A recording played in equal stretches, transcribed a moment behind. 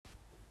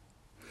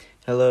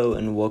Hello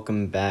and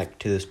welcome back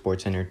to the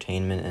Sports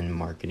Entertainment and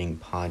Marketing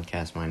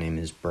Podcast. My name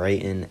is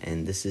Brighton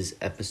and this is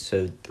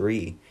episode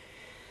 3.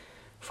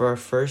 For our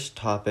first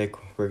topic,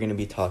 we're going to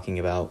be talking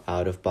about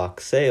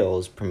out-of-box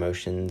sales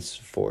promotions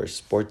for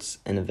sports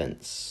and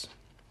events.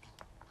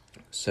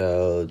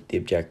 So the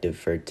objective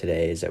for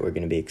today is that we're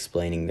going to be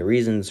explaining the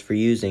reasons for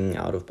using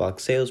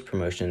out-of-box sales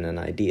promotion and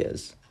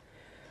ideas.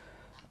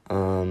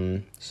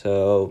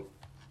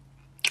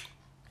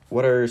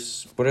 What are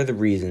the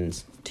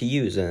reasons to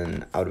use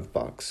an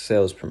out-of-box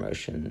sales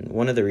promotion?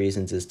 One of the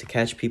reasons is to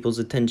catch people's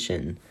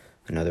attention.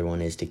 Another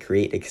one is to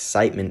create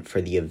excitement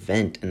for the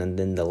event. And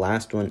then the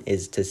last one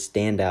is to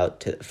stand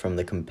out from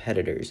the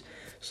competitors.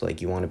 So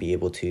you want to be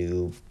able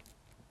to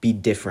be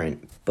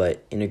different,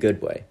 but in a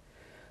good way.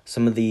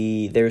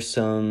 There's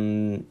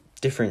some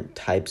different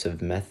types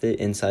of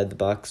inside the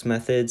box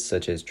methods,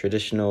 such as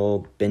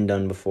traditional, been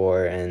done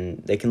before,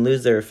 and they can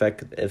lose their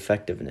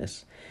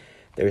effectiveness.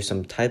 There are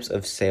some types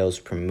of sales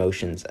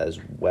promotions as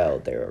well.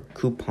 There are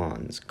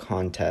coupons,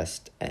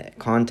 contests,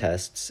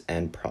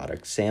 and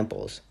product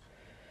samples.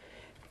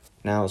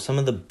 Now, some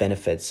of the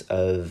benefits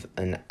of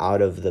an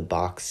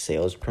out-of-the-box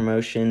sales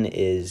promotion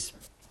is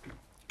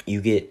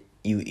you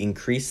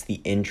increase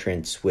the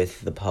entrance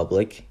with the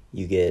public.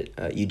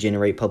 You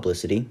generate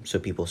publicity, so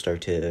people start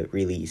to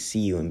really see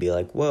you and be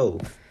like, whoa,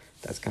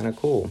 that's kind of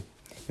cool.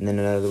 And then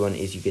another one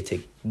is you get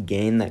to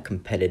gain that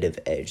competitive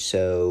edge.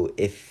 So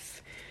if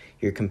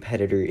your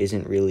competitor is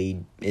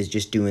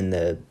just doing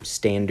the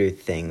standard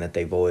thing that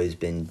they've always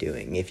been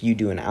doing, if you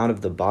do an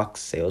out-of-the-box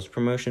sales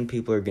promotion,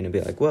 people are going to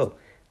be like, whoa,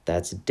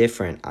 that's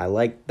different. I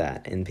like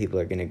that. And people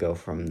are going to go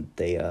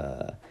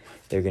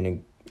they're going to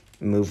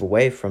move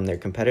away from their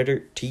competitor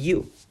to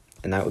you.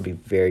 And that would be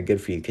very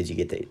good for you because you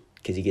get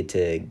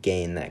to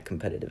gain that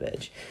competitive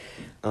edge.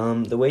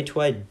 The way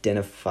to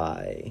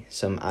identify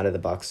some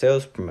out-of-the-box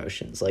sales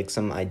promotions, like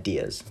some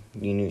ideas.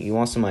 You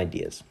want some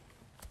ideas.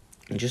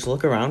 Just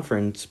look around for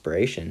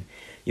inspiration.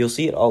 You'll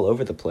see it all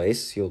over the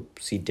place. You'll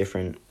see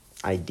different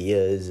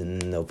ideas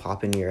and they'll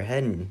pop into your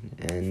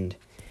head.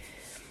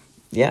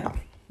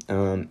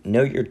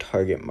 Know your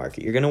target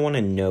market. You're going to want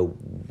to know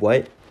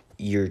who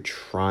you're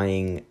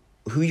trying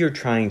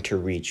to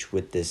reach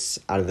with this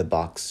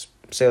out-of-the-box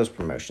sales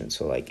promotion.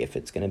 So if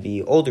it's going to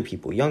be older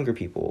people, younger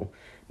people,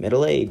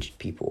 middle-aged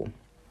people.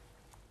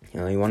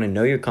 You want to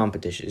know your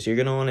competition. So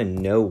you're going to want to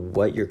know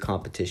what your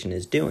competition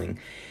is doing.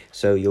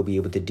 So you'll be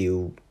able to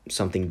do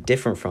something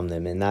different from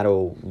them, and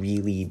that'll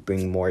really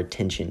bring more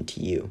attention to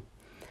you.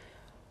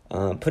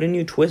 Put a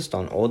new twist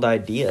on old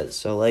ideas.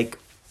 So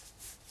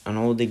an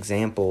old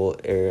example,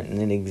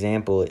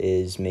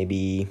 is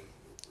maybe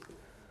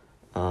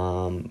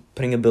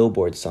putting a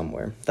billboard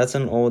somewhere. That's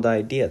an old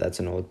idea. That's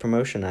an old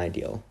promotion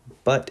ideal.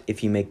 But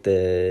if you make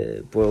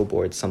the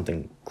billboard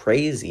something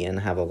crazy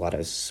and have a lot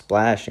of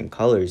splash and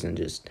colors and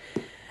just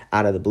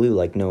out of the blue,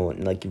 no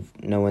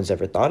one's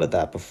ever thought of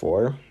that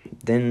before,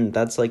 then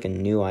that's a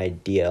new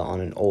idea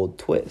on an old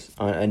twist,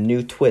 a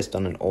new twist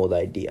on an old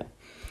idea.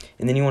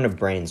 And then you want to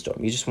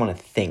brainstorm. You just want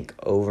to think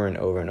over and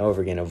over and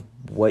over again of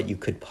what you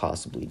could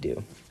possibly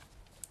do.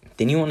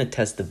 Then you want to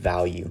test the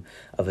value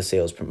of a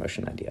sales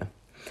promotion idea.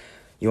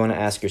 You want to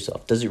ask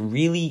yourself, does it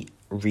really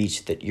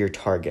reach your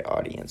target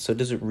audience? So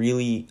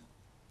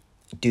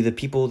do the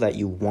people that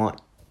you want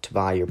to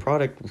buy your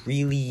product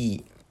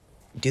really,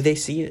 do they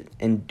see it?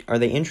 And are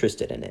they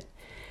interested in it?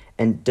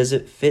 And does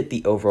it fit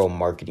the overall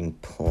marketing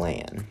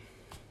plan?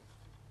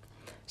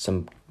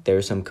 There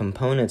are some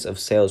components of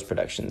sales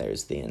production.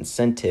 There's the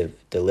incentive,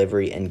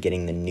 delivery, and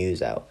getting the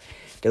news out.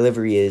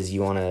 Delivery is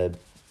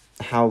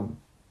how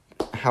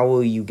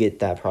will you get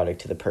that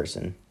product to the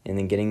person? And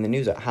then getting the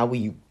news out. How will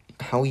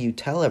you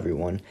tell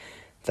everyone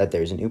that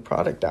there's a new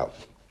product out?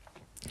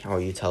 How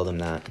will you tell them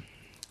that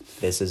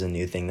this is a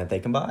new thing that they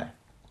can buy?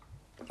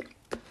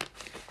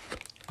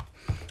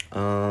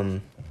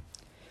 And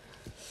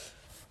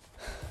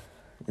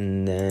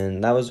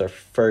then that was our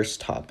first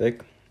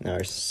topic. Now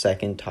our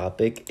second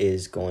topic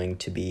is going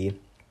to be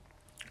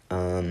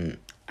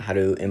how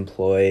to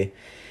employ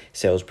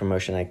sales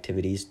promotion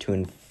activities to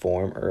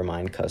inform or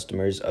remind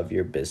customers of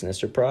your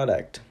business or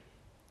product.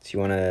 So you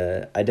want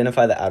to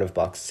identify the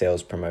out-of-box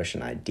sales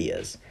promotion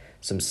ideas.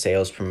 Some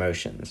sales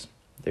promotions.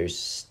 There's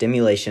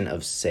stimulation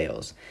of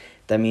sales.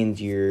 That means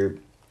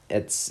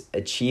it's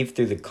achieved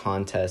through the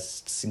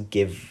contests,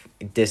 give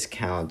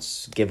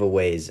discounts,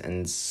 giveaways,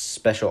 and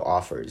special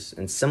offers,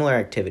 and similar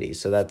activities.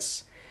 So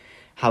that's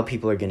how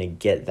people are going to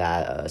get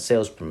that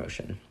sales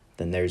promotion.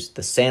 Then there's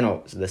the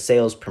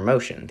sales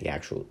promotion,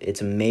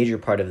 it's a major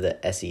part of the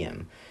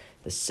SEM,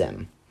 the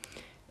SEM.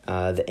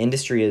 The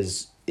industry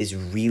is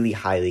really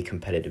highly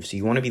competitive, so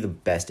you want to be the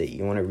best at it.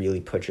 You want to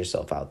really put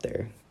yourself out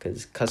there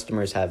because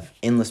customers have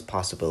endless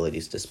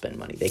possibilities to spend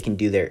money. You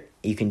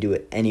can do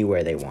it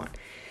anywhere they want.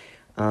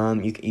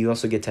 You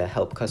also get to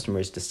help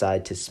customers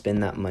decide to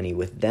spend that money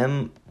with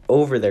them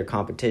over their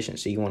competition.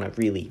 So you want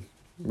to really,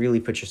 really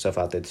put yourself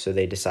out there so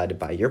they decide to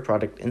buy your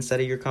product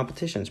instead of your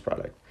competition's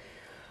product.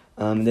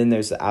 Then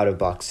there's the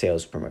out-of-box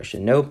sales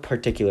promotion. No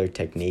particular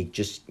technique,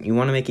 just you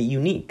want to make it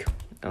unique.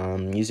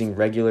 Using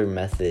regular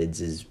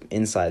methods is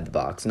inside the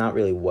box, not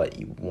really what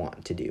you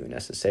want to do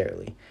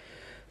necessarily.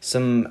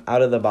 Some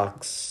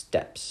out-of-the-box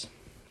steps.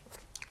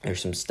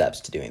 There's some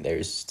steps to doing.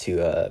 There's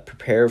to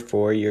prepare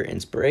for your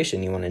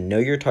inspiration. You want to know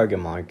your target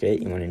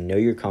market. You want to know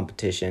your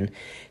competition.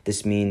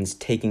 This means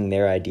taking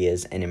their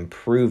ideas and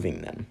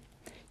improving them.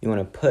 You want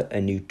to put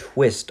a new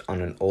twist on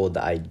an old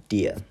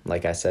idea,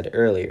 like I said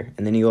earlier.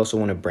 And then you also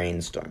want to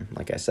brainstorm,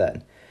 like I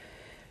said.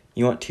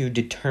 You want to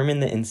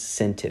determine the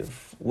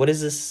incentive. What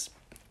does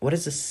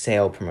a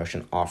sale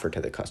promotion offer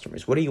to the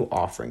customers? What are you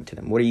offering to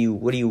them? What are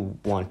you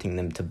wanting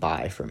them to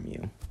buy from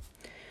you?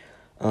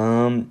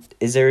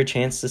 Is there a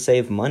chance to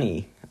save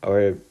money,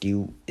 or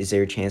is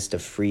there a chance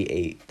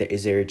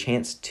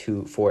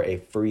for a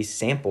free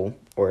sample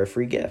or a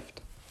free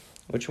gift?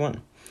 Which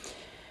one?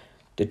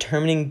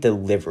 Determining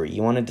delivery.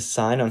 You want to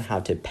decide on how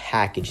to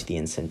package the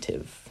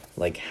incentive.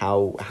 Like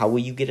how will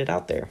you get it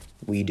out there?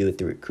 Will you do it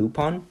through a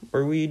coupon,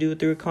 or will you do it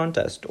through a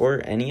contest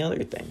or any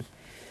other thing?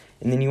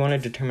 And then you want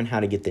to determine how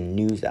to get the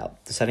news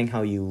out, deciding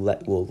how you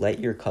will let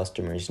your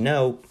customers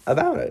know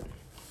about it.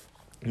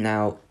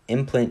 Now,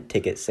 implement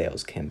ticket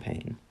sales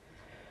campaign.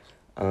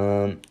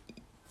 There's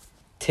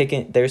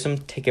some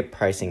ticket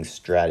pricing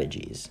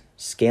strategies.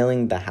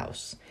 Scaling the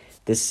house.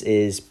 This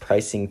is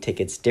pricing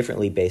tickets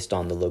differently based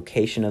on the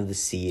location of the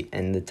seat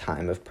and the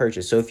time of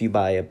purchase. So if you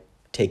buy a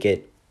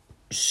ticket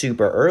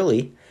super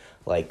early,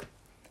 like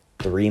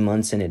 3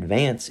 months in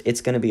advance,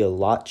 it's going to be a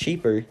lot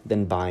cheaper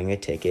than buying a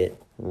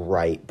ticket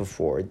right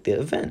before the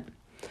event.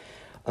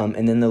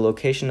 And then the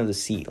location of the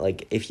seat,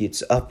 like if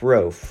it's up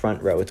row,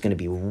 front row, it's going to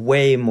be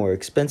way more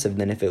expensive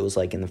than if it was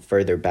like in the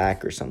further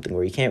back or something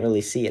where you can't really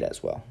see it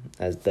as well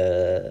as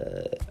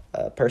the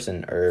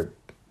person or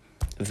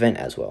event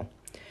as well.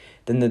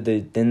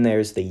 Then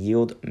there's the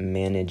yield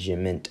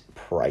management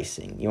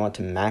pricing. You want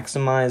to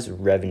maximize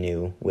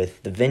revenue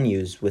with the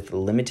venues with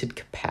limited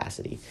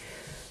capacity.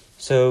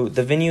 So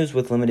the venues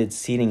with limited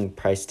seating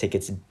price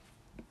tickets,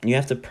 you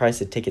have to price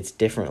the tickets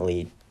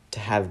differently to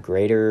have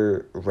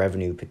greater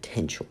revenue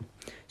potential.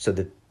 So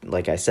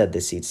like I said, the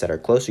seats that are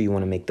closer, you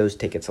want to make those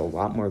tickets a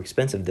lot more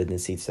expensive than the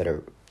seats that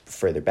are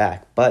further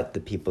back. But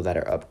the people that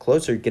are up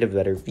closer get a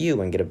better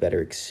view and get a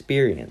better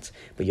experience.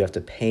 But you have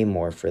to pay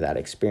more for that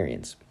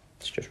experience.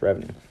 It's just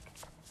revenue.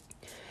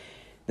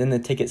 Then the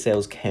ticket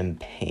sales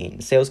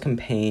campaign. Sales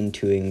campaign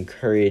to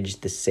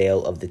encourage the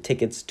sale of the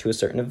tickets to a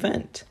certain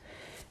event.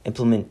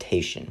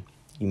 Implementation.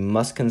 You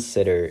must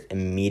consider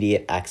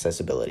immediate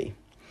accessibility.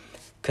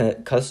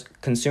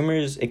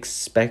 Consumers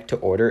expect to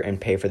order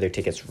and pay for their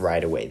tickets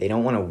right away. They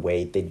don't want to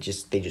wait. They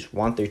just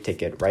want their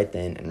ticket right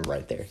then and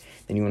right there.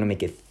 Then you want to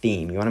make a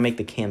theme. You want to make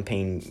the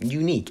campaign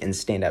unique and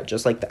stand out,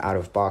 just like the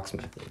out-of-box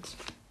methods.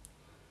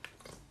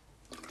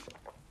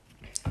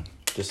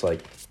 Just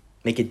like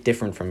make it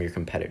different from your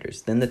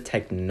competitors. Then the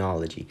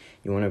technology.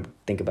 You want to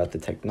think about the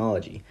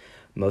technology.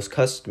 Most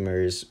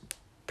customers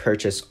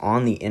purchase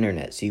on the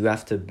internet, so you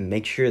have to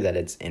make sure that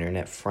it's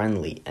internet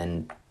friendly,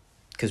 and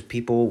because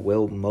people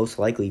will most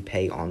likely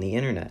pay on the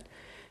internet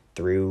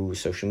through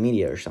social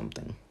media or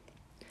something.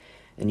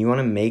 And you want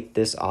to make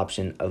this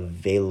option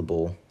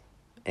available,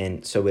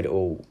 and so it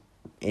will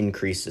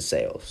increase the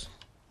sales.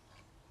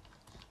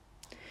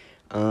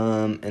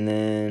 And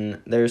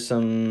then there's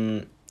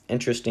some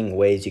interesting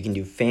ways you can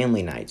do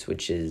family nights,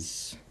 which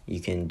is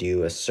you can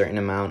do a certain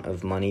amount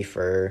of money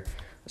for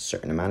a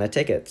certain amount of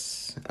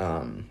tickets,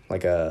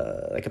 like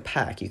a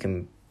pack. You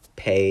can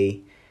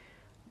pay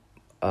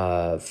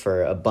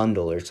for a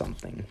bundle or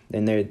something.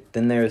 Then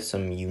there are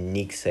some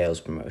unique sales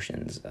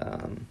promotions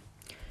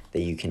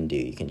that you can do.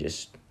 You can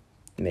just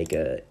make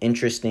a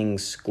interesting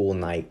school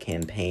night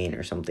campaign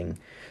or something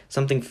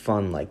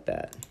fun like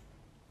that.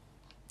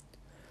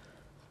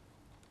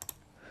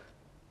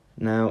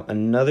 Now,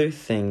 another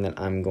thing that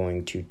I'm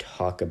going to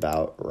talk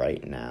about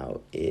right now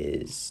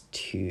is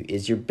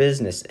your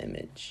business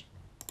image.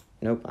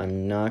 Nope,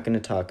 I'm not going to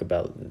talk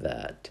about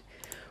that.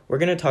 We're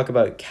going to talk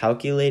about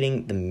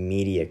calculating the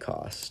media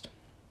cost.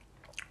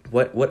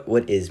 What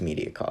is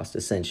media cost,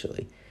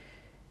 essentially?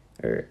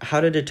 Or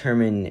how to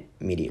determine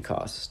media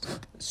cost.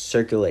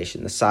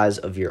 Circulation, the size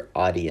of your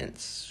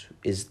audience,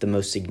 is the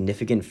most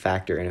significant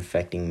factor in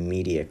affecting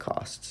media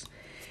costs.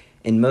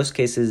 In most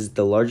cases,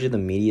 the larger the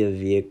media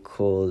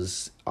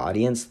vehicle's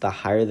audience, the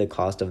higher the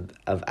cost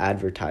of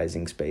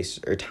advertising space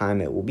or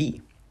time it will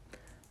be.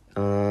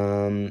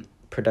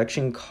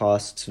 Production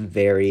costs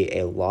vary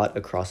a lot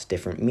across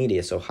different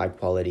media, so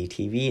high-quality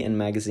TV and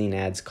magazine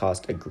ads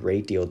cost a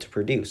great deal to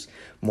produce,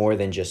 more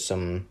than just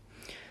some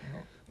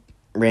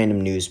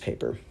random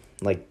newspaper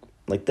like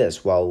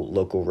this, while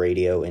local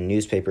radio and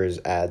newspapers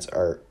ads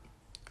are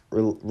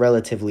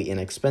relatively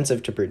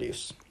inexpensive to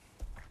produce.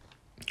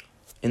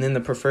 And then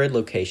the preferred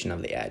location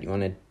of the ad. You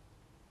want to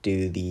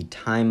do the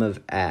time of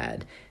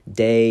ad,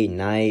 day,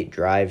 night,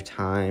 drive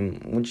time,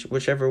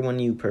 whichever one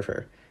you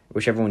prefer,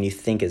 whichever one you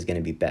think is going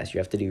to be best. You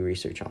have to do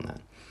research on that.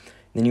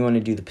 Then you want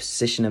to do the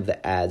position of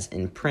the ads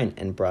in print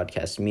and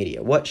broadcast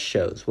media. What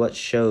shows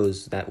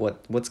that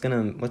what's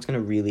going to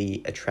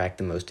really attract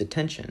the most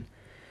attention?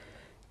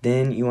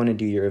 Then you want to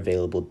do your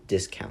available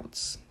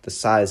discounts, the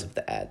size of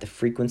the ad, the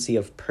frequency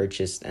of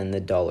purchase, and the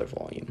dollar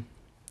volume.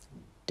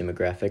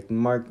 Demographic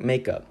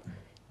makeup.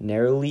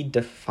 Narrowly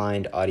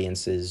defined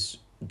audiences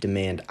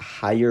demand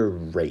higher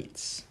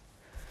rates.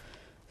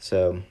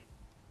 So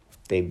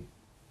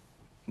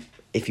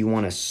if you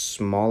want a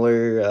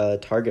smaller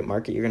target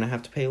market, you're going to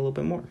have to pay a little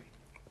bit more.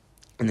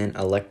 And then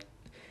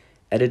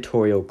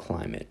editorial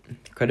climate.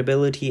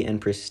 Credibility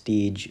and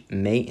prestige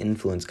may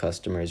influence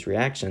customers'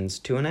 reactions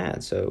to an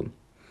ad. So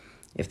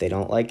if they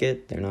don't like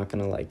it, they're not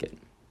going to like it.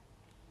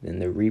 Then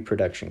the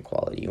reproduction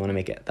quality. You want to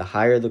make it the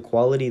higher the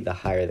quality, the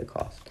higher the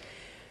cost.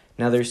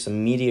 Now there's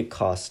some media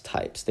cost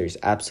types. There's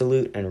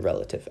absolute and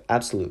relative.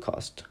 Absolute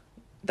cost.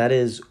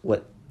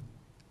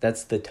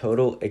 That's the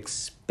total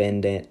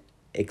expenditure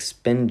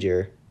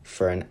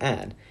for an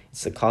ad.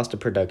 It's the cost of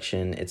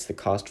production. It's the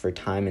cost for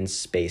time and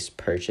space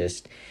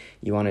purchased.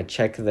 You want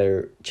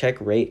to check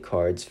rate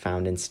cards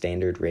found in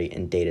standard rate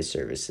and data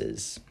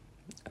services,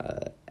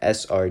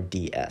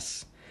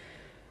 SRDS.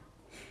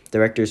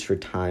 Directors for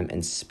time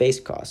and space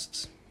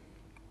costs.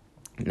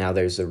 Now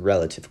there's a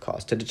relative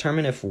cost. To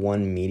determine if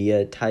one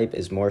media type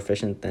is more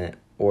efficient than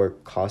or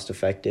cost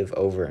effective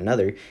over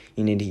another,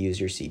 you need to use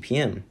your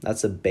CPM.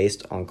 That's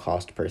based on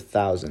cost per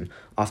thousand,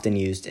 often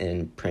used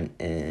in print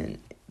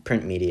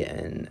media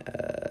and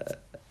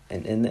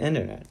in the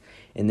internet.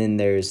 And then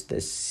there's the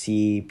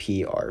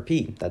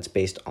CPRP. That's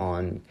based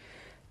on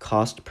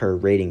cost per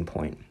rating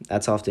point.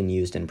 That's often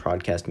used in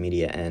broadcast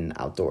media and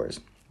outdoors.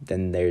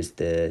 Then there's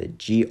the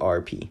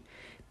GRP,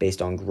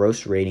 based on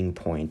gross rating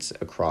points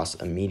across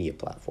a media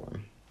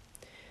platform.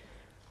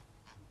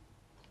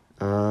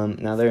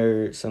 Now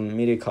there are some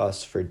media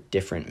costs for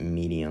different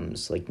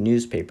mediums, like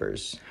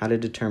newspapers. How to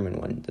determine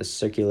when the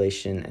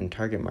circulation and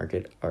target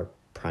market are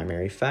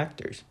primary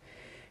factors.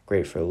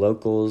 Great for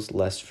locals,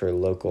 less for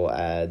local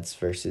ads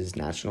versus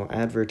national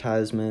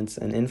advertisements,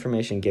 and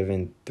information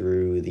given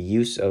through the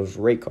use of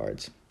rate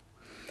cards.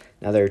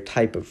 Now there are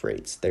type of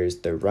rates. There's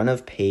the run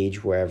of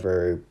page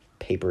wherever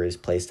paper is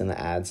placed in the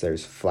ads.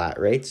 There's flat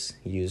rates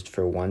used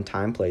for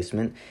one-time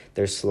placement.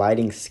 There's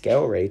sliding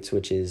scale rates,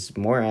 which is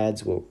more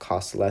ads will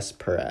cost less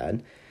per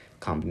ad.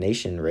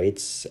 Combination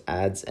rates,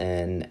 ads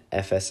and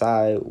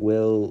FSI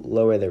will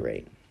lower the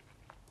rate.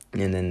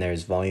 And then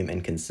there's volume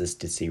and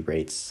consistency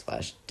rates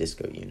 /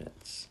 disco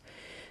units.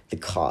 The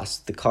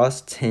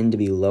costs tend to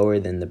be lower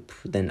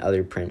than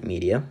other print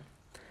media.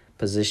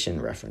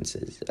 Position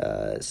references.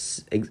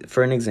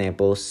 For an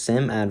example,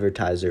 Sim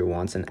advertiser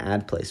wants an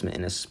ad placement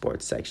in a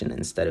sports section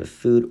instead of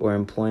food or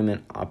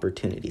employment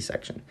opportunity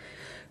section.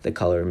 The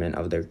colorment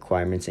of the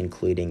requirements,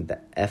 including the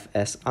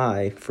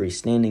FSI,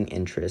 freestanding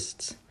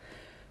interests,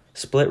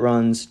 split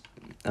runs,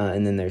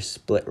 and then there's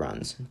split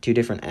runs. 2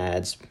 different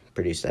ads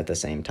produced at the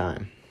same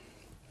time.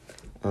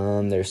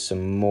 There's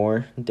some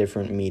more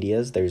different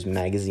medias. There's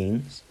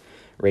magazines,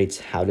 rates,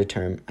 how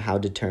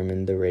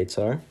determined the rates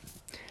are.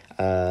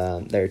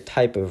 There are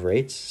type of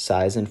rates,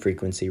 size and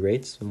frequency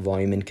rates,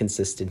 volume and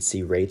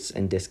consistency rates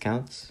and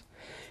discounts,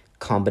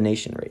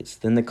 combination rates.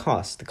 Then the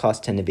costs. The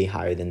costs tend to be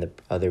higher than the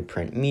other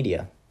print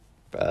media.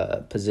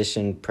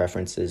 Position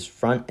preferences,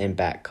 front and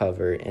back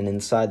cover, and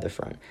inside the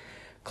front.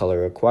 Color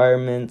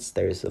requirements,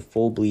 there's the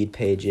full bleed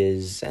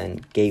pages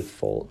and gate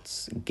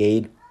folds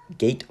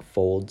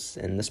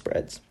and the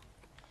spreads.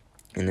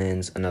 And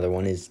then another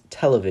one is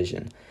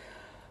television.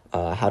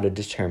 How to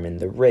determine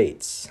the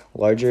rates.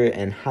 Larger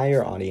and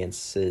higher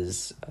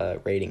audiences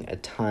rating a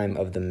time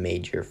of the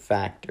major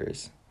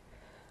factors.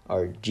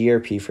 Our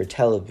GRP for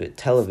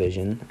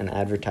television, and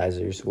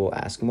advertisers will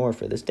ask more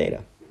for this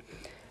data.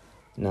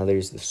 Now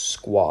there's the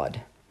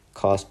squad,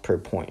 cost per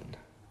point.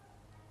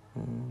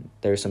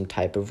 There's some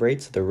type of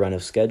rates, the run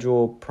of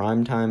schedule,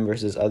 prime time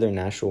versus other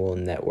national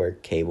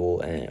network,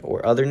 cable,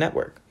 or other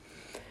network.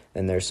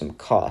 Then there's some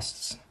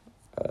costs.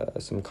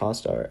 Some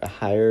costs are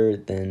higher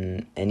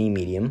than any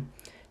medium,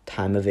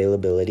 time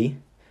availability,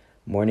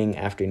 morning,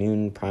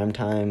 afternoon, prime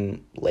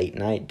time, late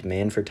night,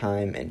 demand for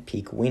time, and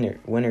peak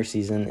winter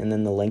season, and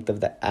then the length of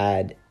the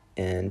ad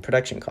and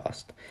production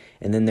cost.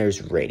 And then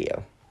there's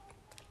radio.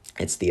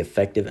 It's the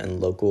effective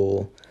and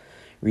local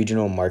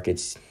regional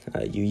markets.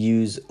 You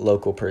use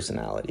local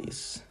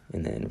personalities,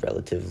 and then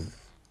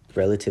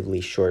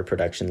relatively short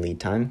production lead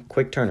time,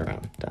 quick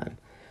turnaround time.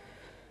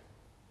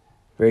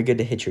 Very good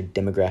to hit your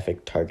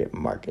demographic target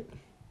market.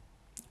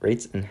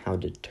 Rates and how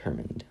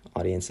determined.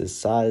 Audiences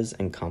size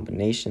and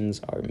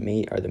combinations are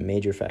the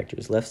major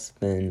factors. Less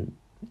than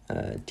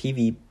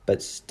TV, but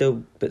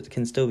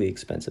can still be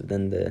expensive.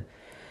 Then the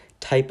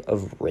type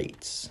of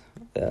rates.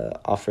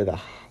 Offer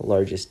the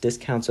largest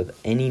discounts of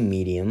any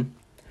medium.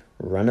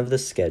 Run of the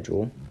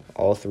schedule.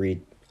 All three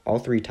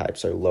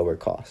types are lower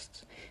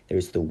costs.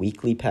 There's the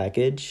weekly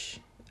package,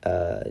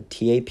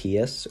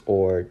 TAPS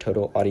or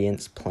total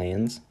audience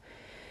plans.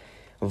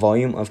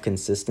 Volume of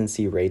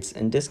consistency rates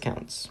and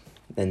discounts.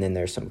 And then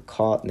there's some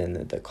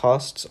the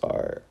costs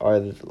are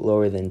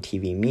lower than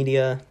TV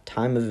media,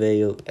 time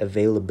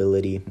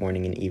availability,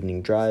 morning and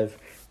evening drive,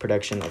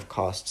 production of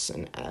costs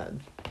and ad.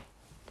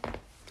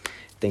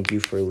 Thank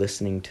you for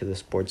listening to the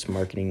Sports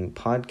Marketing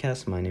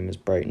Podcast. My name is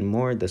Brighton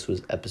Moore. This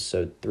was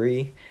episode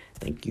 3.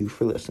 Thank you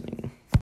for listening.